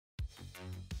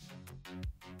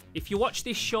If you watch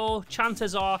this show,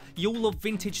 chances are you'll love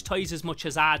vintage toys as much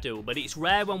as I do, but it's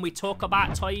rare when we talk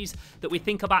about toys that we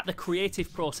think about the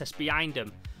creative process behind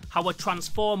them. How a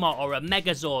transformer or a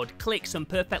megazord clicks and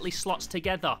perfectly slots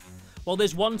together. Well,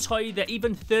 there's one toy that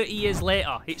even 30 years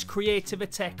later, its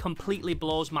creativity completely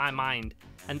blows my mind,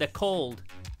 and they're called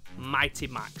Mighty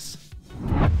Max.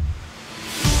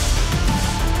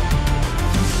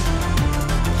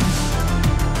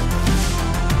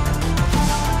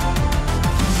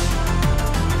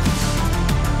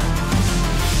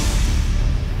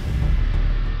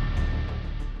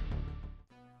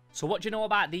 So what do you know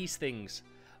about these things?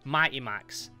 Mighty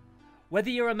Max.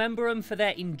 Whether you remember them for their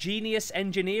ingenious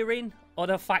engineering, or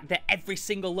the fact that every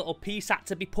single little piece had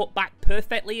to be put back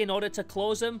perfectly in order to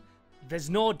close them,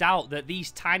 there's no doubt that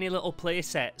these tiny little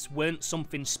playsets weren't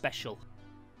something special.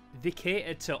 They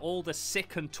catered to all the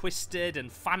sick and twisted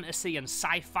and fantasy and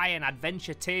sci-fi and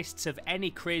adventure tastes of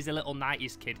any crazy little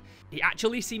 90s kid. It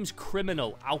actually seems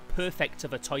criminal how perfect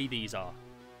of a toy these are.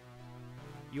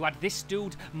 You had this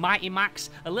dude, Mighty Max,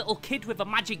 a little kid with a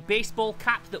magic baseball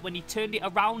cap that when he turned it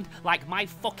around, like my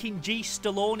fucking G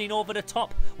Stallone in Over the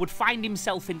Top, would find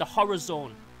himself in the horror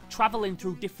zone, travelling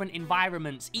through different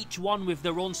environments, each one with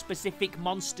their own specific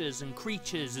monsters and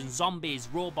creatures and zombies,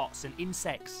 robots and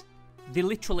insects. They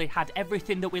literally had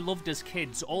everything that we loved as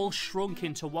kids, all shrunk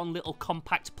into one little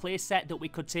compact playset that we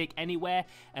could take anywhere,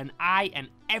 and I and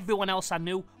everyone else I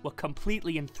knew were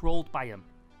completely enthralled by them.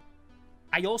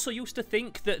 I also used to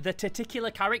think that the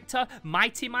titular character,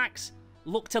 Mighty Max,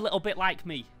 looked a little bit like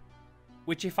me.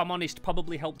 Which, if I'm honest,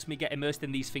 probably helped me get immersed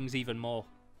in these things even more.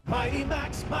 Mighty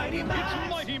Max, Mighty Max! It's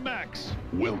Mighty Max!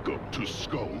 Welcome to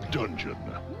Skull Dungeon.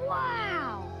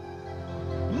 Wow!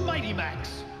 Mighty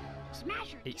Max!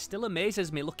 Smash It still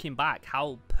amazes me looking back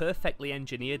how perfectly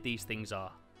engineered these things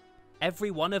are.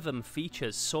 Every one of them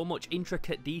features so much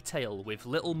intricate detail with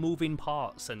little moving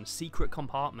parts and secret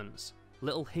compartments.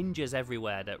 Little hinges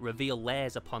everywhere that reveal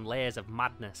layers upon layers of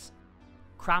madness.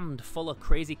 Crammed full of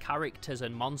crazy characters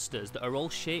and monsters that are all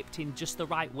shaped in just the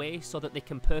right way so that they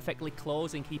can perfectly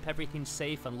close and keep everything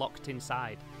safe and locked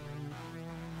inside.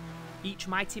 Each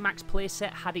Mighty Max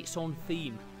playset had its own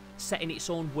theme, set in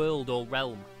its own world or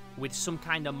realm, with some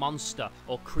kind of monster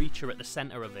or creature at the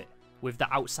centre of it, with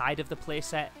the outside of the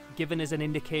playset giving us an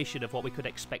indication of what we could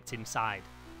expect inside.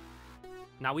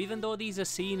 Now, even though these are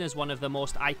seen as one of the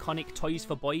most iconic toys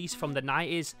for boys from the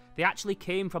 90s, they actually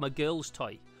came from a girl's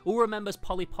toy. Who remembers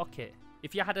Polly Pocket?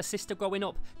 If you had a sister growing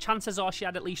up, chances are she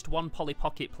had at least one Polly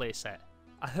Pocket playset.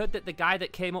 I heard that the guy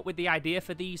that came up with the idea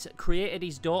for these created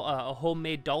his daughter a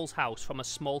homemade doll's house from a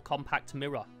small compact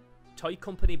mirror. Toy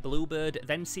company Bluebird,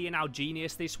 then seeing how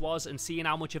genius this was and seeing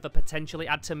how much of a potential it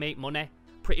had to make money,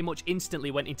 pretty much instantly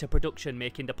went into production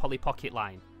making the Polly Pocket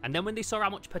line. And then when they saw how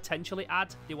much potential it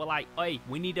had, they were like, "Oi,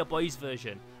 we need a boys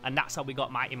version," and that's how we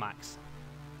got Mighty Max.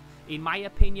 In my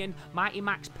opinion, Mighty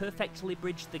Max perfectly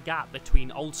bridged the gap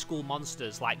between old school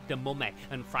monsters like the Mummy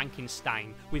and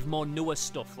Frankenstein, with more newer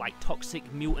stuff like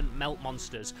toxic mutant melt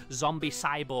monsters, zombie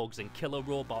cyborgs and killer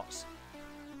robots.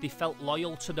 They felt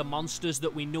loyal to the monsters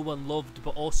that we knew and loved,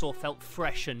 but also felt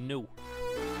fresh and new.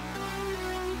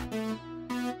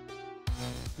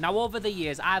 Now, over the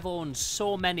years, I've owned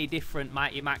so many different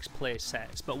Mighty Max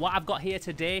playsets, but what I've got here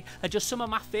today are just some of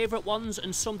my favourite ones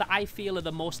and some that I feel are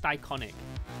the most iconic.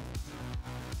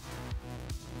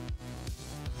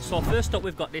 So first up,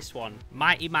 we've got this one.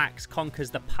 Mighty Max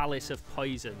Conquers the Palace of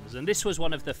Poisons, and this was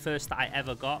one of the first that I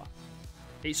ever got.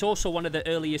 It's also one of the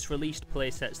earliest released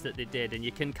playsets that they did, and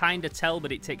you can kind of tell,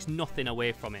 but it takes nothing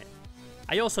away from it.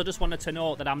 I also just wanted to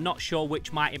note that I'm not sure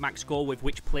which Mighty Max go with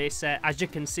which playset. As you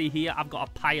can see here, I've got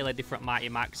a pile of different Mighty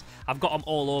Max. I've got them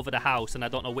all over the house and I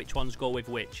don't know which ones go with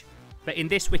which. But in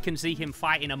this we can see him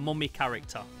fighting a mummy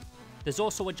character. There's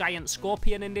also a giant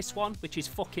scorpion in this one, which is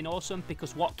fucking awesome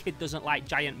because what kid doesn't like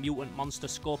giant mutant monster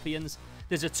scorpions?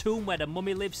 There's a tomb where the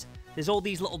mummy lives. There's all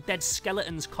these little dead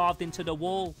skeletons carved into the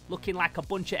wall, looking like a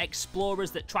bunch of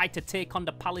explorers that tried to take on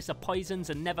the Palace of Poisons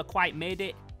and never quite made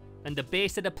it. And the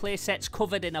base of the playset's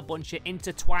covered in a bunch of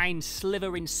intertwined,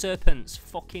 slithering serpents.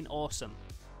 Fucking awesome.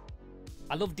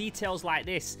 I love details like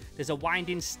this. There's a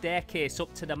winding staircase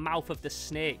up to the mouth of the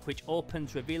snake, which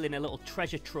opens, revealing a little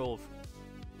treasure trove.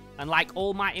 And like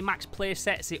all Mighty Max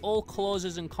playsets, it all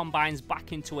closes and combines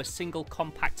back into a single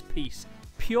compact piece.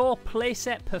 Pure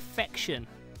playset perfection.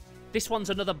 This one's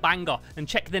another banger, and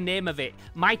check the name of it.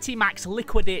 Mighty Max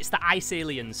liquidates the ice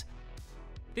aliens.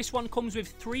 This one comes with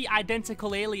 3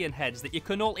 identical alien heads that you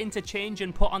can all interchange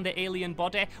and put on the alien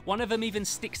body. One of them even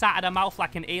sticks out of the mouth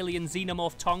like an alien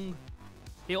xenomorph tongue.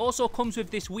 It also comes with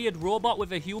this weird robot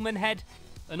with a human head.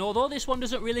 And although this one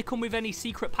doesn't really come with any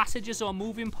secret passages or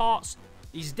moving parts,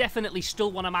 he's definitely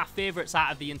still one of my favourites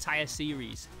out of the entire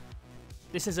series.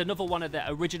 This is another one of the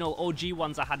original OG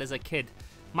ones I had as a kid.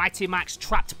 Mighty Max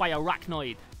trapped by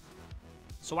arachnoid.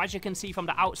 So as you can see from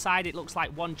the outside, it looks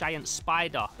like one giant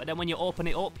spider, but then when you open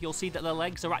it up, you'll see that the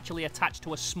legs are actually attached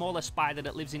to a smaller spider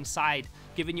that lives inside,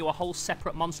 giving you a whole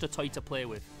separate monster toy to play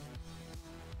with.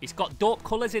 It's got dope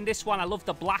colours in this one. I love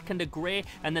the black and the grey,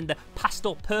 and then the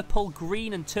pastel purple,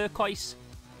 green and turquoise.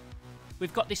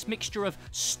 We've got this mixture of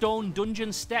stone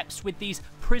dungeon steps with these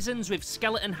prisons with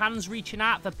skeleton hands reaching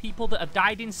out for people that have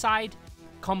died inside,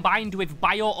 combined with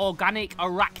bio-organic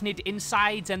arachnid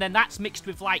insides, and then that's mixed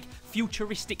with like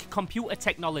futuristic computer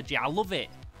technology. I love it.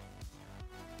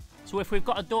 So if we've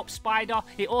got a dope spider,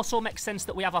 it also makes sense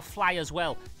that we have a fly as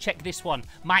well. Check this one,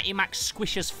 Mighty Max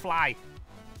Squishers Fly.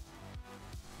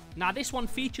 Now this one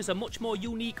features a much more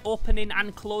unique opening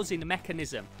and closing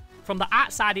mechanism. From the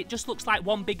outside it just looks like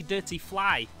one big dirty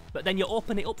fly, but then you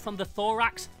open it up from the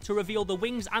thorax to reveal the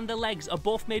wings and the legs are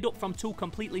both made up from two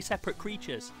completely separate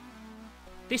creatures.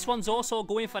 This one's also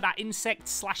going for that insect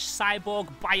slash cyborg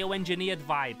bioengineered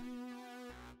vibe.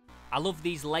 I love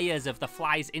these layers of the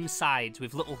fly's insides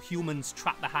with little humans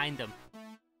trapped behind them.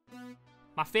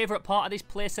 My favourite part of this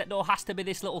playset though has to be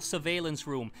this little surveillance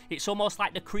room. It's almost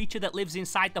like the creature that lives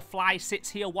inside the fly sits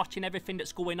here watching everything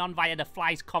that's going on via the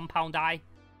fly's compound eye.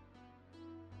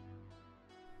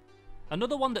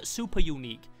 Another one that's super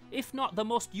unique, if not the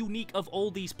most unique of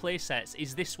all these playsets,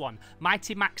 is this one,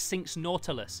 Mighty Max Sinks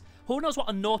Nautilus. Who knows what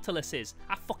a Nautilus is?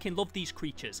 I fucking love these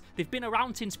creatures. They've been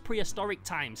around since prehistoric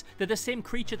times. They're the same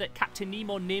creature that Captain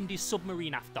Nemo named his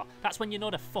submarine after. That's when you know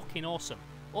they're fucking awesome.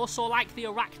 Also, like the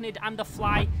arachnid and the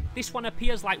fly, this one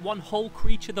appears like one whole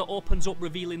creature that opens up,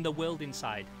 revealing the world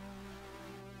inside.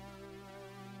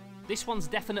 This one's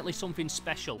definitely something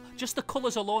special. Just the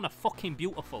colours alone are fucking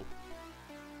beautiful.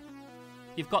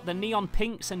 You've got the neon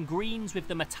pinks and greens with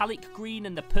the metallic green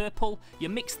and the purple. You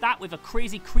mix that with a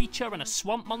crazy creature and a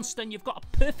swamp monster and you've got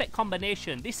a perfect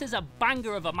combination. This is a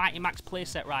banger of a Mighty Max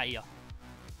playset right here.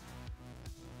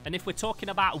 And if we're talking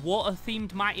about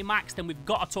water-themed Mighty Max, then we've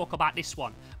got to talk about this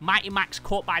one. Mighty Max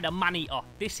Caught by the Man-Eater.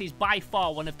 This is by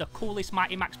far one of the coolest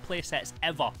Mighty Max playsets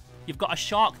ever. You've got a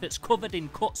shark that's covered in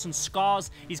cuts and scars.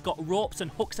 He's got ropes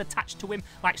and hooks attached to him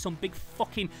like some big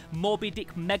fucking Moby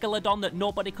Dick megalodon that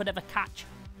nobody could ever catch.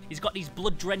 He's got these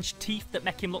blood-drenched teeth that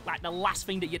make him look like the last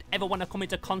thing that you'd ever want to come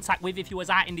into contact with if you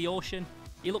was out in the ocean.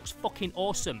 He looks fucking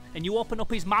awesome. And you open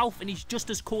up his mouth and he's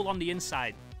just as cool on the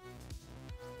inside.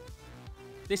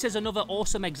 This is another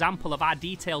awesome example of how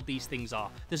detailed these things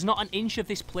are. There's not an inch of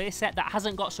this playset that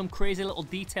hasn't got some crazy little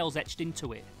details etched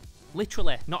into it.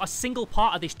 Literally, not a single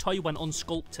part of this toy went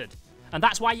unsculpted. And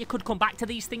that's why you could come back to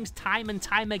these things time and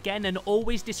time again and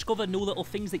always discover new little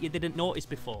things that you didn't notice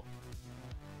before.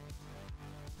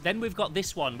 Then we've got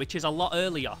this one, which is a lot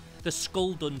earlier, the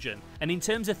Skull Dungeon. And in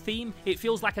terms of theme, it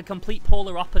feels like a complete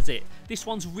polar opposite. This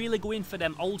one's really going for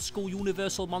them old school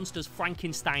Universal Monsters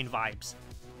Frankenstein vibes.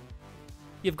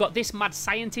 You've got this mad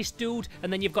scientist dude,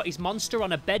 and then you've got his monster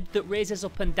on a bed that raises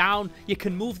up and down. You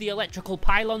can move the electrical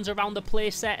pylons around the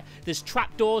playset. There's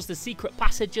trapdoors, there's secret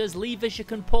passages, levers you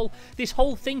can pull. This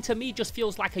whole thing to me just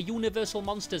feels like a Universal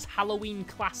Monsters Halloween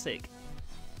classic.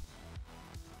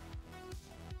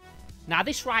 Now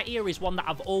this right here is one that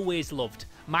I've always loved.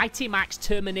 Mighty Max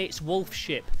Terminates Wolf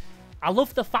Ship. I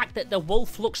love the fact that the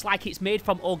wolf looks like it's made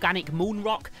from organic moon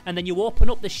rock, and then you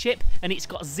open up the ship and it's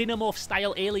got xenomorph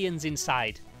style aliens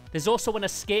inside. There's also an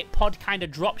escape pod kind of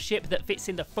drop ship that fits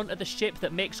in the front of the ship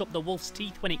that makes up the wolf's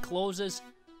teeth when it closes.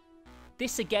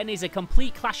 This again is a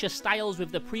complete clash of styles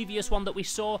with the previous one that we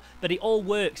saw, but it all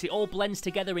works, it all blends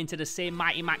together into the same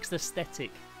Mighty Max aesthetic.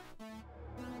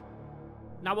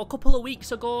 Now a couple of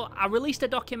weeks ago, I released a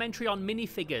documentary on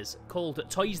minifigures called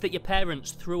Toys That Your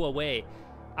Parents Threw Away.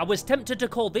 I was tempted to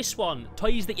call this one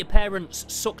Toys That Your Parents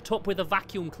Sucked Up With a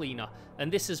Vacuum Cleaner,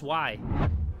 and this is why.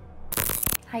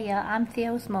 Hiya, I'm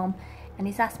Theo's mum, and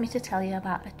he's asked me to tell you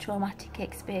about a traumatic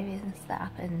experience that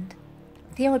happened.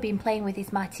 Theo had been playing with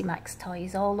his Mighty Max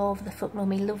toys all over the front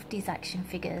room. He loved his action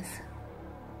figures.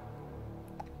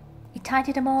 He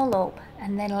tidied them all up,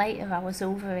 and then later I was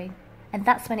hoovering. And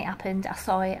that's when it happened. I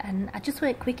saw it and I just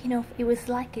weren't quick enough. It was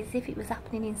like as if it was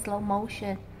happening in slow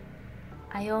motion.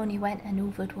 I only went and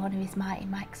hoovered one of his Mighty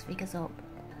Max figures up.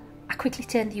 I quickly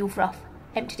turned the hoover off,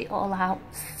 emptied it all out,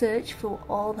 searched through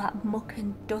all that muck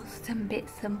and dust and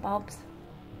bits and bobs.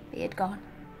 It had gone.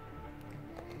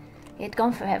 It had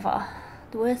gone forever.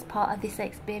 The worst part of this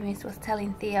experience was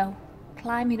telling Theo,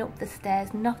 climbing up the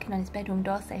stairs, knocking on his bedroom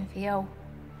door saying, Theo,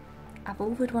 I've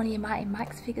hoovered one of your Mighty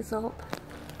Max figures up.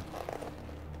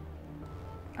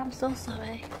 I'm so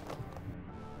sorry.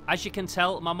 As you can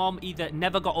tell, my mom either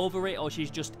never got over it or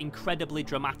she's just incredibly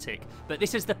dramatic. But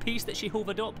this is the piece that she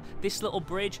hoovered up, this little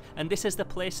bridge, and this is the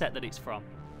playset that it's from.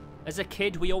 As a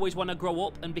kid, we always want to grow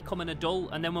up and become an adult,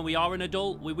 and then when we are an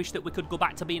adult, we wish that we could go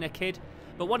back to being a kid.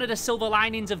 But one of the silver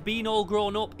linings of being all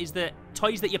grown up is that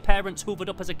toys that your parents hoovered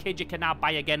up as a kid, you can now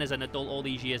buy again as an adult all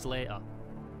these years later.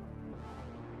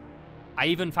 I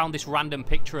even found this random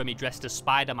picture of me dressed as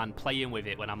Spider-Man playing with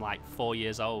it when I'm like 4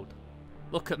 years old.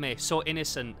 Look at me, so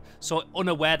innocent, so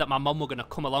unaware that my mum were going to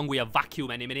come along with a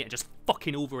vacuum any minute and just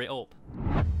fucking hoover it up.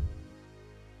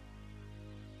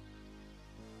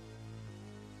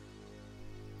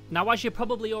 Now, as you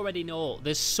probably already know,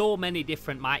 there's so many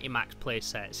different Mighty Max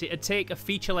playsets. It'd take a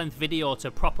feature-length video to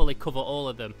properly cover all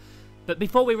of them. But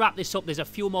before we wrap this up, there's a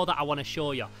few more that I want to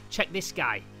show you. Check this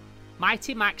guy.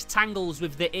 Mighty Max tangles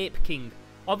with the Ape King.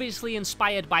 Obviously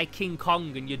inspired by King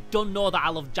Kong, and you don't know that I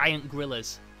love giant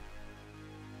gorillas.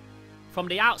 From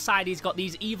the outside, he's got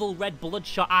these evil red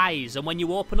bloodshot eyes, and when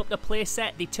you open up the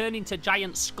playset, they turn into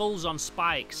giant skulls on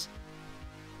spikes.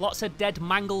 Lots of dead,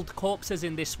 mangled corpses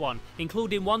in this one,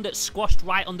 including one that's squashed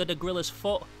right under the gorilla's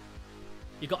foot.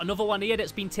 You've got another one here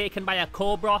that's been taken by a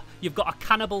cobra. You've got a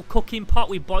cannibal cooking pot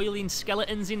with boiling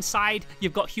skeletons inside.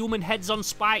 You've got human heads on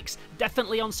spikes.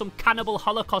 Definitely on some cannibal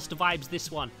holocaust vibes,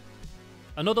 this one.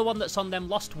 Another one that's on them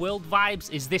Lost World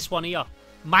vibes is this one here.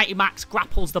 Mighty Max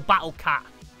grapples the battle cat.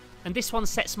 And this one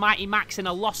sets Mighty Max in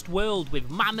a lost world with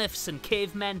mammoths and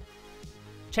cavemen.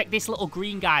 Check this little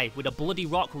green guy with a bloody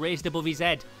rock raised above his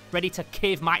head, ready to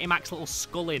cave Mighty Max's little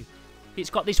skull in. It's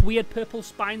got this weird purple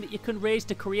spine that you can raise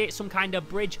to create some kind of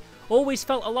bridge. Always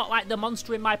felt a lot like the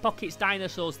Monster in My Pocket's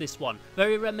dinosaurs, this one.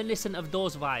 Very reminiscent of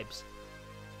those vibes.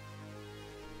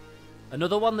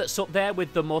 Another one that's up there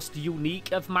with the most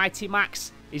unique of Mighty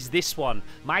Max is this one.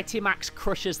 Mighty Max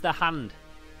crushes the hand.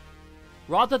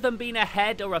 Rather than being a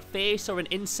head or a face or an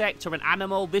insect or an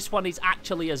animal, this one is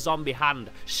actually a zombie hand.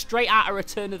 Straight out of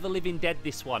Return of the Living Dead,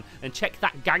 this one. And check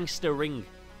that gangster ring.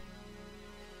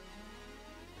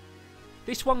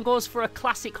 This one goes for a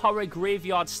classic horror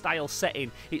graveyard style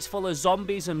setting. It's full of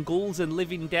zombies and ghouls and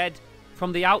living dead.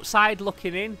 From the outside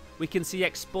looking in, we can see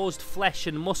exposed flesh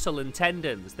and muscle and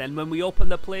tendons. Then when we open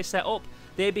the playset up,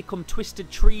 they become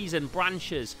twisted trees and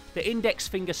branches. The index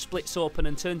finger splits open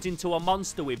and turns into a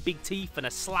monster with big teeth and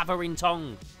a slavering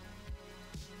tongue.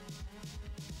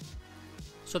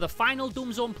 So the final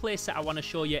Doom Zone playset I want to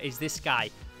show you is this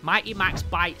guy. Mighty Max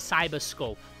Byte Cyber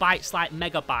Skull. Bytes like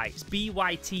megabytes.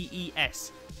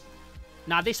 B-Y-T-E-S.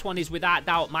 Now this one is without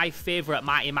doubt my favourite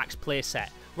Mighty Max playset.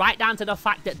 Right down to the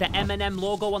fact that the M&M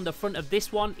logo on the front of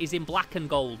this one is in black and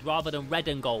gold rather than red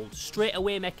and gold. Straight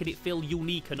away making it feel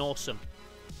unique and awesome.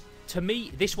 To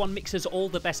me, this one mixes all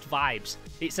the best vibes.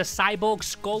 It's a cyborg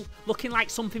skull, looking like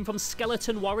something from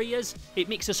Skeleton Warriors. It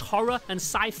mixes horror and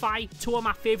sci-fi, two of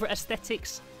my favourite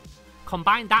aesthetics.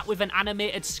 Combine that with an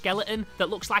animated skeleton that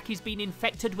looks like he's been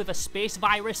infected with a space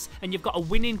virus, and you've got a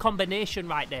winning combination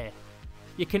right there.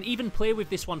 You can even play with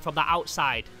this one from the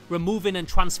outside, removing and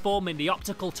transforming the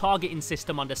optical targeting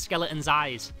system on the skeleton's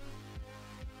eyes.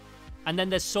 And then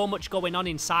there's so much going on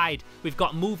inside. We've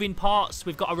got moving parts,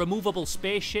 we've got a removable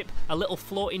spaceship, a little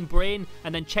floating brain,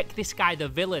 and then check this guy, the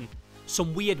villain.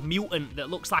 Some weird mutant that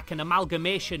looks like an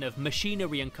amalgamation of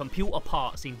machinery and computer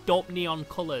parts in dope neon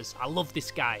colours. I love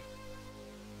this guy.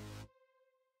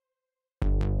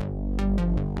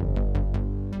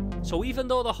 So even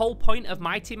though the whole point of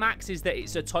Mighty Max is that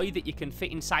it's a toy that you can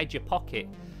fit inside your pocket,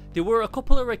 there were a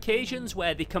couple of occasions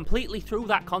where they completely threw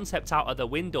that concept out of the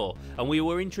window and we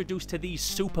were introduced to these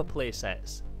super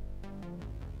playsets.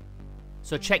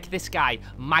 So check this guy,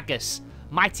 Magus.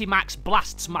 Mighty Max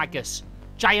blasts Magus.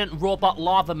 Giant robot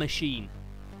lava machine.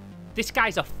 This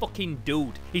guy's a fucking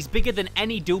dude. He's bigger than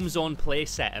any Doom Zone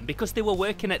playset, and because they were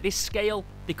working at this scale,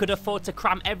 they could afford to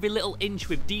cram every little inch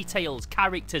with details,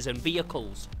 characters and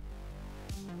vehicles.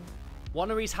 One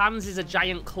of his hands is a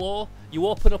giant claw. You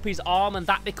open up his arm and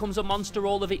that becomes a monster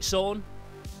all of its own.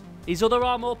 His other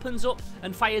arm opens up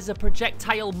and fires a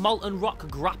projectile molten rock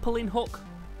grappling hook.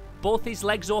 Both his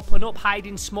legs open up,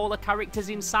 hiding smaller characters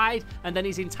inside, and then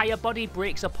his entire body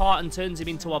breaks apart and turns him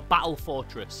into a battle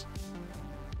fortress.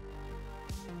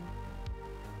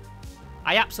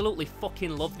 I absolutely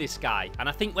fucking love this guy, and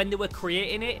I think when they were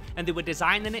creating it and they were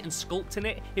designing it and sculpting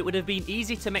it, it would have been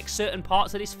easy to make certain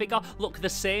parts of this figure look the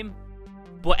same.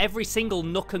 But every single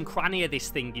nook and cranny of this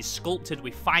thing is sculpted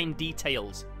with fine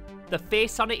details. The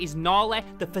face on it is gnarly,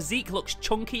 the physique looks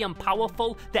chunky and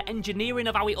powerful, the engineering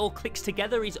of how it all clicks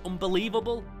together is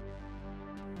unbelievable.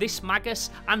 This Magus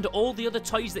and all the other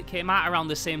toys that came out around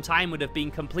the same time would have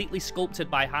been completely sculpted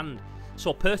by hand.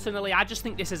 So personally, I just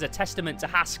think this is a testament to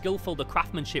how skillful the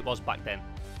craftsmanship was back then.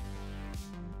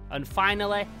 And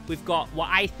finally, we've got what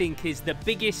I think is the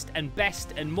biggest and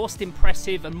best and most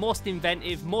impressive and most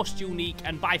inventive, most unique,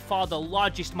 and by far the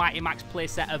largest Mighty Max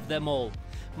playset of them all.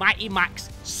 Mighty Max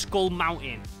Skull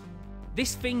Mountain.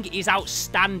 This thing is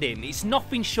outstanding, it's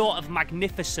nothing short of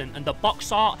magnificent, and the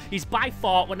box art is by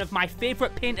far one of my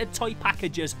favourite painted toy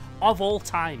packages of all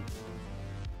time.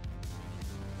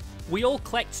 We all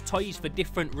collect toys for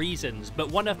different reasons,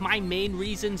 but one of my main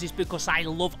reasons is because I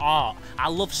love art. I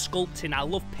love sculpting, I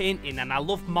love painting, and I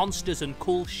love monsters and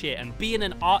cool shit, and being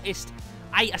an artist,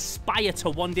 I aspire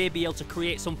to one day be able to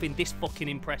create something this fucking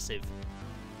impressive.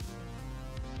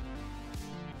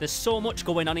 There's so much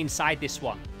going on inside this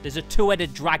one. There's a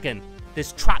two-headed dragon,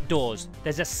 there's trapdoors,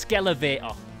 there's a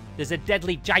skelevator, there's a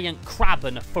deadly giant crab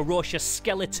and a ferocious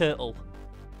skeleturtle.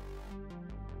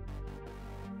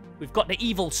 We've got the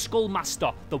evil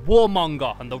Skullmaster, the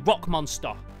Warmonger, and the Rock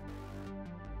Monster.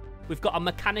 We've got a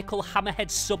mechanical hammerhead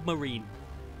submarine.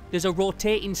 There's a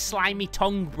rotating slimy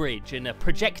tongue bridge and a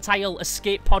projectile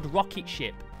escape pod rocket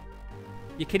ship.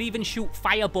 You can even shoot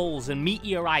fireballs and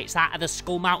meteorites out of the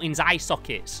Skull Mountain's eye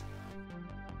sockets.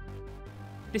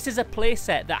 This is a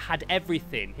playset that had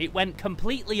everything. It went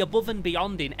completely above and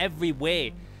beyond in every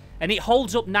way. And it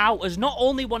holds up now as not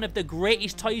only one of the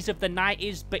greatest toys of the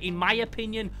 90s, but in my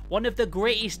opinion, one of the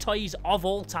greatest toys of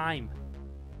all time.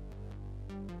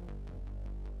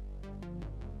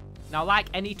 Now, like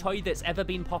any toy that's ever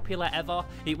been popular ever,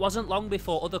 it wasn't long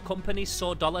before other companies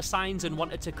saw dollar signs and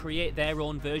wanted to create their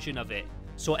own version of it.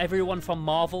 So everyone from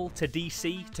Marvel to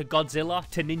DC to Godzilla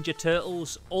to Ninja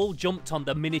Turtles all jumped on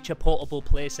the miniature portable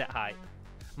playset hype.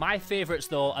 My favourites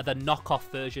though are the knockoff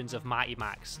versions of Mighty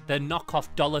Max, the knockoff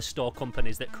dollar store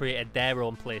companies that created their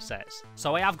own playsets.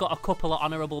 So I have got a couple of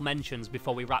honourable mentions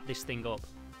before we wrap this thing up.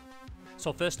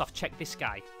 So first off, check this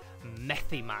guy,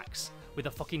 Methy Max, with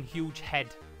a fucking huge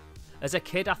head. As a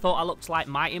kid I thought I looked like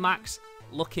Mighty Max,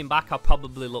 looking back I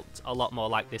probably looked a lot more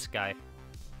like this guy.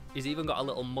 He's even got a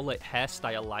little mullet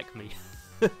hairstyle like me.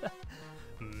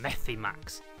 Methy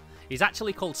Max. He's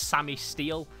actually called Sammy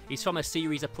Steel. He's from a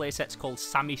series of playsets called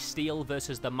Sammy Steel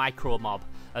vs the Micro Mob,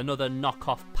 another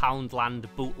knockoff Poundland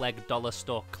bootleg dollar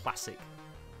store classic.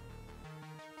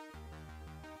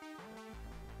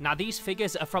 Now these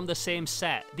figures are from the same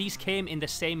set. These came in the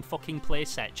same fucking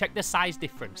playset. Check the size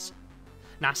difference.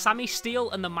 Now Sammy Steel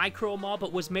and the Micro Mob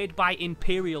was made by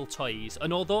Imperial Toys,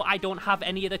 and although I don't have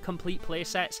any of the complete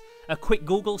playsets, a quick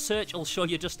Google search will show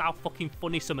you just how fucking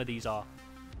funny some of these are.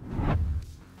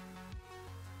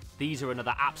 These are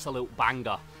another absolute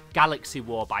banger, Galaxy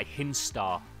War by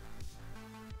Hinstar.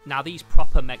 Now these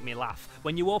proper make me laugh.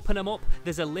 When you open them up,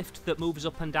 there's a lift that moves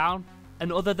up and down,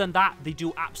 and other than that, they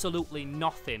do absolutely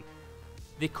nothing.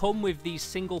 They come with these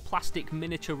single plastic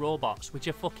miniature robots, which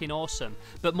are fucking awesome,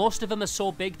 but most of them are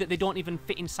so big that they don't even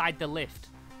fit inside the lift.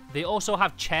 They also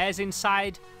have chairs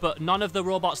inside, but none of the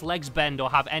robots' legs bend or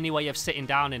have any way of sitting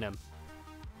down in them.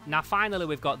 Now finally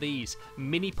we've got these,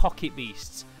 mini pocket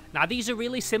beasts. Now these are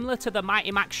really similar to the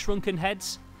Mighty Max shrunken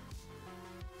heads.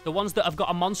 The ones that have got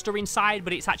a monster inside,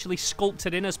 but it's actually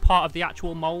sculpted in as part of the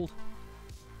actual mould.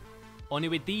 Only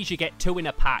with these you get 2 in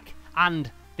a pack,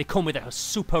 and they come with a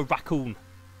super raccoon.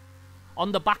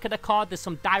 On the back of the card there's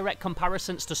some direct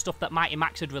comparisons to stuff that Mighty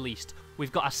Max had released.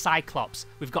 We've got a Cyclops,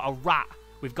 we've got a rat,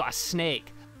 we've got a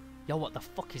snake. Yo, what the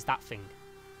fuck is that thing?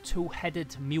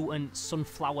 2-headed mutant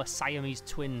sunflower Siamese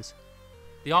twins.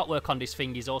 The artwork on this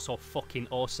thing is also fucking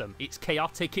awesome. It's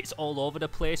chaotic, it's all over the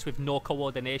place with no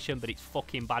coordination, but it's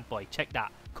fucking bad boy. Check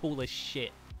that. Cool as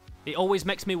shit. It always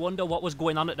makes me wonder what was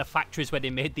going on at the factories where they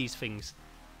made these things.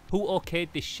 Who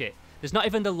okayed this shit? There's not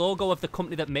even the logo of the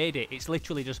company that made it. It's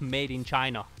literally just made in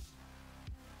China.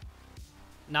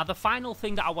 Now the final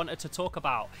thing that I wanted to talk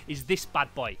about is this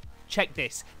bad boy. Check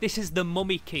this. This is the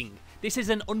Mummy King. This is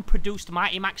an unproduced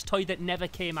Mighty Max toy that never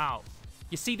came out.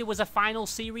 You see, there was a final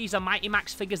series of Mighty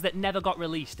Max figures that never got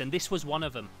released, and this was one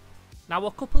of them. Now,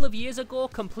 a couple of years ago,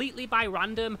 completely by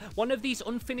random, one of these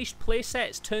unfinished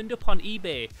playsets turned up on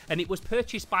eBay, and it was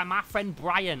purchased by my friend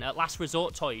Brian at Last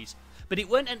Resort Toys. But it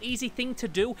weren't an easy thing to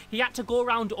do. He had to go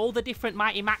around all the different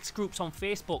Mighty Max groups on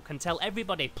Facebook and tell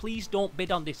everybody, please don't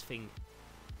bid on this thing.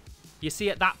 You see,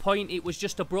 at that point, it was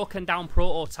just a broken down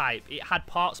prototype. It had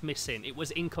parts missing. It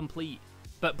was incomplete.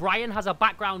 But Brian has a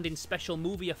background in special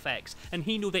movie effects, and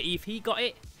he knew that if he got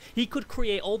it, he could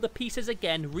create all the pieces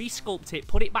again, resculpt it,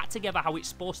 put it back together how it's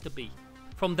supposed to be.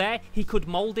 From there, he could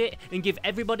mould it and give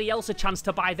everybody else a chance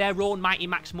to buy their own Mighty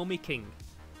Max Mummy King.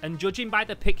 And judging by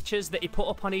the pictures that he put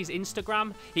up on his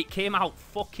Instagram, it came out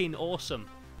fucking awesome.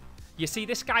 You see,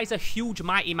 this guy's a huge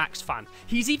Mighty Max fan.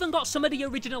 He's even got some of the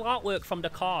original artwork from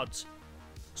the cards.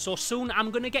 So soon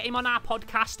I'm going to get him on our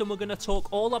podcast and we're going to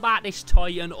talk all about this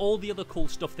toy and all the other cool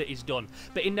stuff that he's done.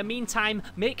 But in the meantime,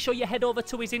 make sure you head over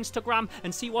to his Instagram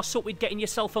and see what's up with getting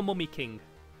yourself a Mummy King.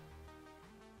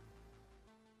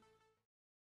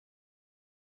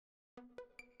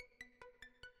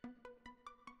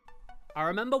 I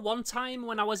remember one time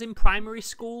when I was in primary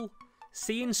school,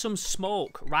 seeing some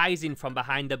smoke rising from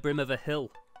behind the brim of a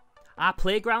hill. Our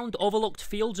playground overlooked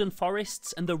fields and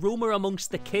forests, and the rumour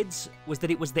amongst the kids was that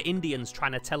it was the Indians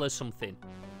trying to tell us something.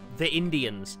 The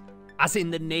Indians, as in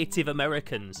the Native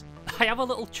Americans. I have a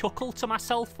little chuckle to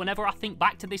myself whenever I think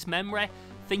back to this memory,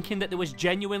 thinking that there was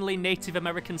genuinely Native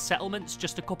American settlements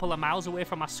just a couple of miles away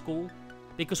from our school.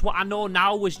 Because what I know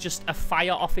now was just a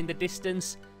fire off in the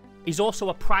distance is also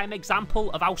a prime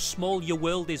example of how small your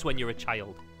world is when you're a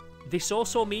child. This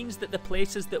also means that the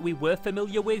places that we were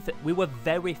familiar with, we were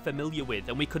very familiar with,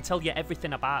 and we could tell you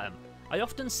everything about them. I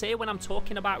often say when I'm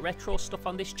talking about retro stuff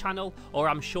on this channel, or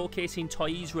I'm showcasing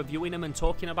toys, reviewing them and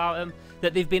talking about them,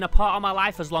 that they've been a part of my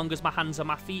life as long as my hands and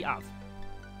my feet have.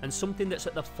 And something that's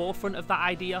at the forefront of that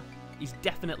idea is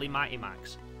definitely Mighty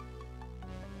Max.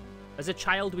 As a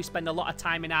child, we spend a lot of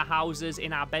time in our houses,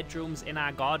 in our bedrooms, in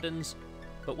our gardens.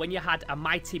 But when you had a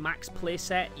Mighty Max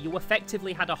playset, you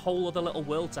effectively had a whole other little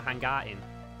world to hang out in.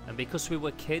 And because we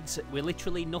were kids, we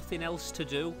literally nothing else to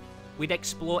do. We'd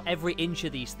explore every inch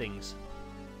of these things.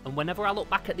 And whenever I look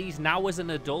back at these now as an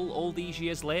adult, all these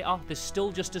years later, they're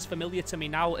still just as familiar to me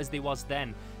now as they was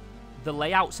then. The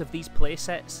layouts of these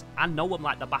playsets, I know them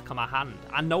like the back of my hand.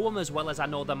 I know them as well as I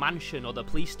know the mansion or the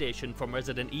police station from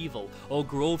Resident Evil, or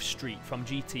Grove Street from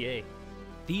GTA.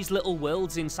 These little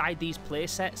worlds inside these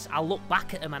playsets, I look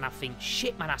back at them and I think,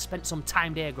 shit man, I spent some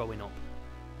time there growing up.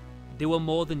 They were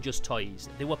more than just toys.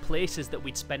 They were places that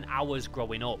we'd spent hours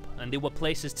growing up, and they were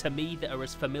places to me that are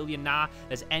as familiar now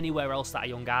as anywhere else that I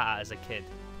hung out at as a kid.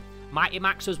 Mighty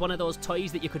Max was one of those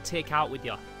toys that you could take out with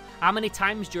you. How many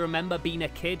times do you remember being a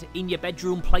kid in your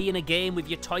bedroom playing a game with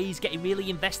your toys, getting really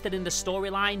invested in the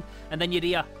storyline, and then you'd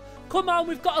hear, "Come on,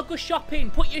 we've got to go shopping,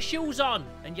 put your shoes on."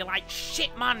 And you're like,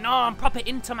 shit man, no, I'm proper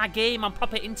into my game, I'm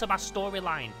proper into my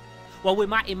storyline. Well, with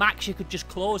Mighty Max, you could just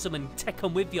close them and take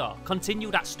them with you,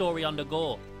 continue that story on the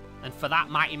go. And for that,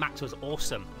 Mighty Max was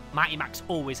awesome. Mighty Max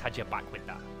always had your back with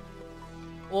that.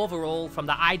 Overall, from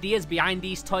the ideas behind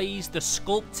these toys, the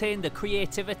sculpting, the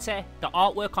creativity, the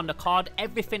artwork on the card,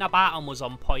 everything about them was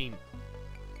on point.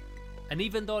 And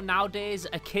even though nowadays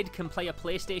a kid can play a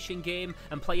PlayStation game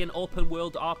and play an open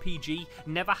world RPG,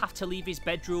 never have to leave his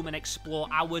bedroom and explore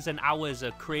hours and hours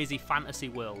of crazy fantasy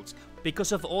worlds.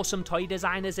 Because of awesome toy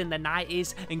designers in the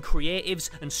 90s and creatives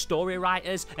and story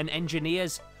writers and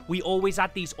engineers, we always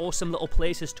had these awesome little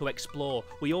places to explore.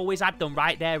 We always had them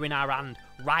right there in our hand,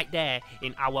 right there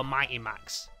in our Mighty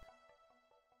Max.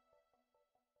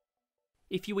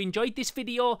 If you enjoyed this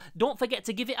video, don't forget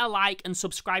to give it a like and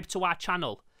subscribe to our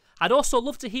channel. I'd also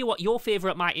love to hear what your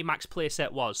favourite Mighty Max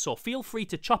playset was, so feel free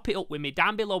to chop it up with me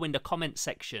down below in the comments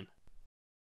section.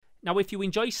 Now if you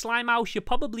enjoy Slimehouse, you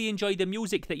probably enjoy the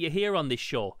music that you hear on this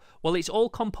show. Well, it's all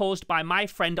composed by my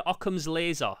friend Occam's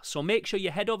Laser, so make sure you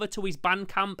head over to his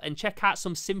Bandcamp and check out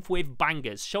some synthwave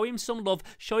bangers. Show him some love,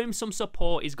 show him some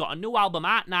support. He's got a new album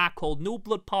out now called New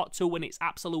Blood Part 2 and it's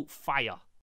absolute fire.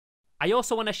 I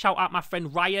also want to shout out my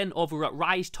friend Ryan over at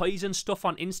Rise Toys and Stuff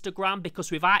on Instagram,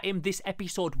 because without him this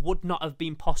episode would not have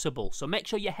been possible. So make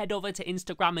sure you head over to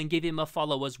Instagram and give him a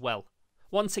follow as well.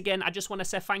 Once again, I just want to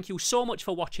say thank you so much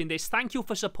for watching this. Thank you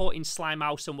for supporting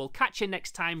Slimehouse, and we'll catch you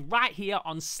next time right here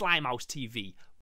on Slimehouse TV.